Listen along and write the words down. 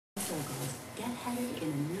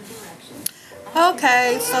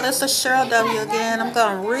Okay, so this is Cheryl W again. I'm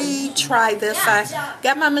going to retry this. I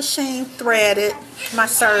got my machine threaded, my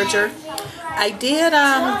serger. I did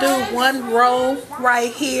do one row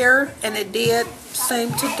right here, and it did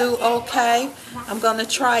seem to do okay. I'm going to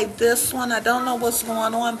try this one. I don't know what's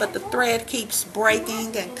going on, but the thread keeps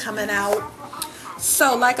breaking and coming out.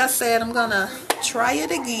 So like I said, I'm going to try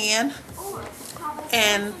it again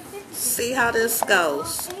and see how this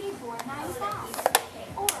goes.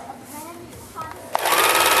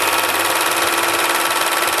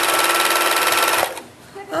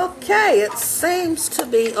 Okay, it seems to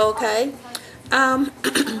be okay. I'm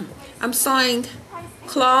sewing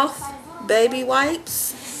cloth baby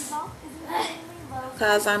wipes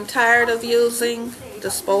because I'm tired of using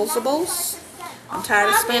disposables. I'm tired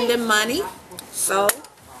of spending money, so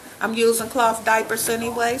I'm using cloth diapers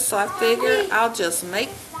anyway, so I figured I'll just make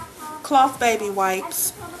cloth baby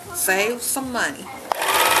wipes, save some money.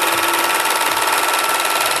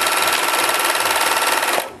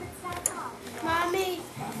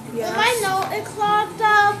 Yes. My note is clogged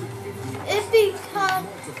up. It's because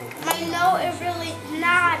my note is really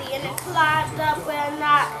knotty and it's clogged up with a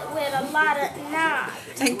lot of knots.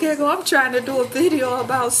 And Giggle, I'm trying to do a video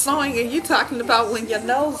about sewing and you talking about when your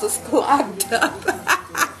nose is clogged up.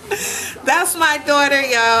 That's my daughter,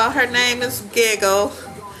 y'all. Her name is Giggle.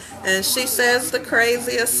 And she says the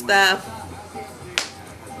craziest stuff.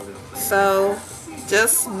 So,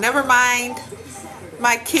 just never mind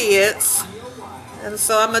my kids. And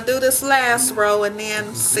so I'm going to do this last row and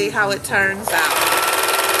then see how it turns out.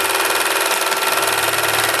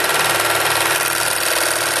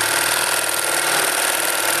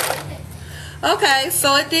 Okay,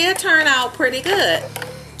 so it did turn out pretty good.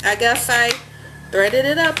 I guess I threaded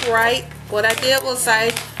it up right. What I did was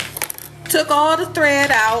I took all the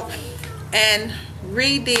thread out and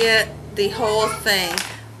redid the whole thing.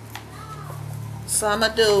 So I'm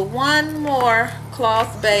going to do one more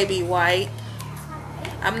cloth baby wipe.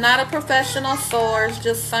 I'm not a professional sewer, it's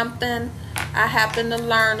just something I happened to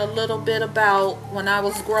learn a little bit about when I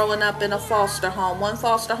was growing up in a foster home. One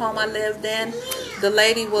foster home I lived in, the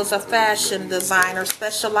lady was a fashion designer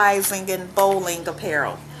specializing in bowling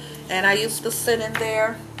apparel. And I used to sit in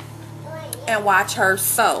there and watch her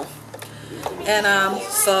sew. And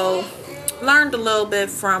so learned a little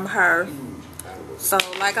bit from her. So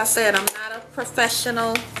like I said, I'm not a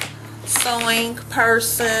professional sewing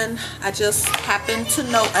person. I just happen to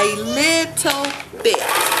know a little bit.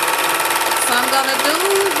 So I'm gonna do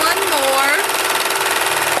one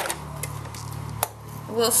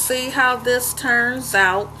more. We'll see how this turns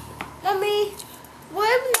out. Mommy, what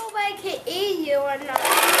if nobody can eat you or not?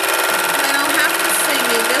 They don't have to see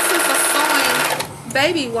me. This is a sewing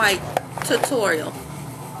baby wipe tutorial.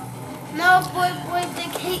 No, but they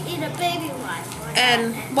can't eat a baby wipe.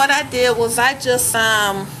 And what I did was I just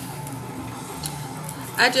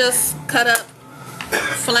cut up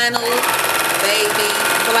flannel baby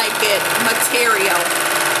blanket material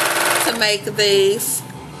to make these.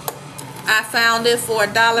 I found it for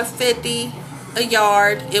 $1.50 a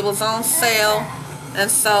yard. It was on sale,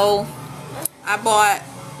 and so I bought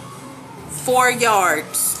 4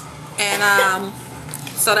 yards, and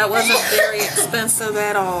so that wasn't very expensive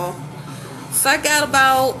at all. So I got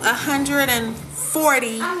about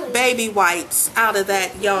 140 baby wipes out of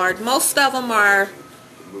that yard. Most of them are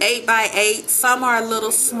 8 by 8. Some are a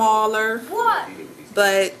little smaller,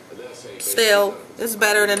 but still, it's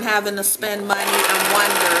better than having to spend money and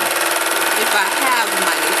wonder if I have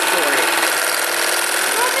money for it.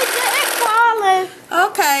 Mommy, did it fall?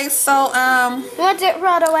 Okay, so Let it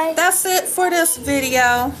run away. that's it for this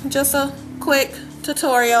video. Just a quick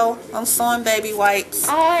tutorial on sewing baby wipes.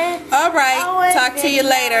 All right, talk to you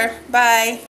later. Bye.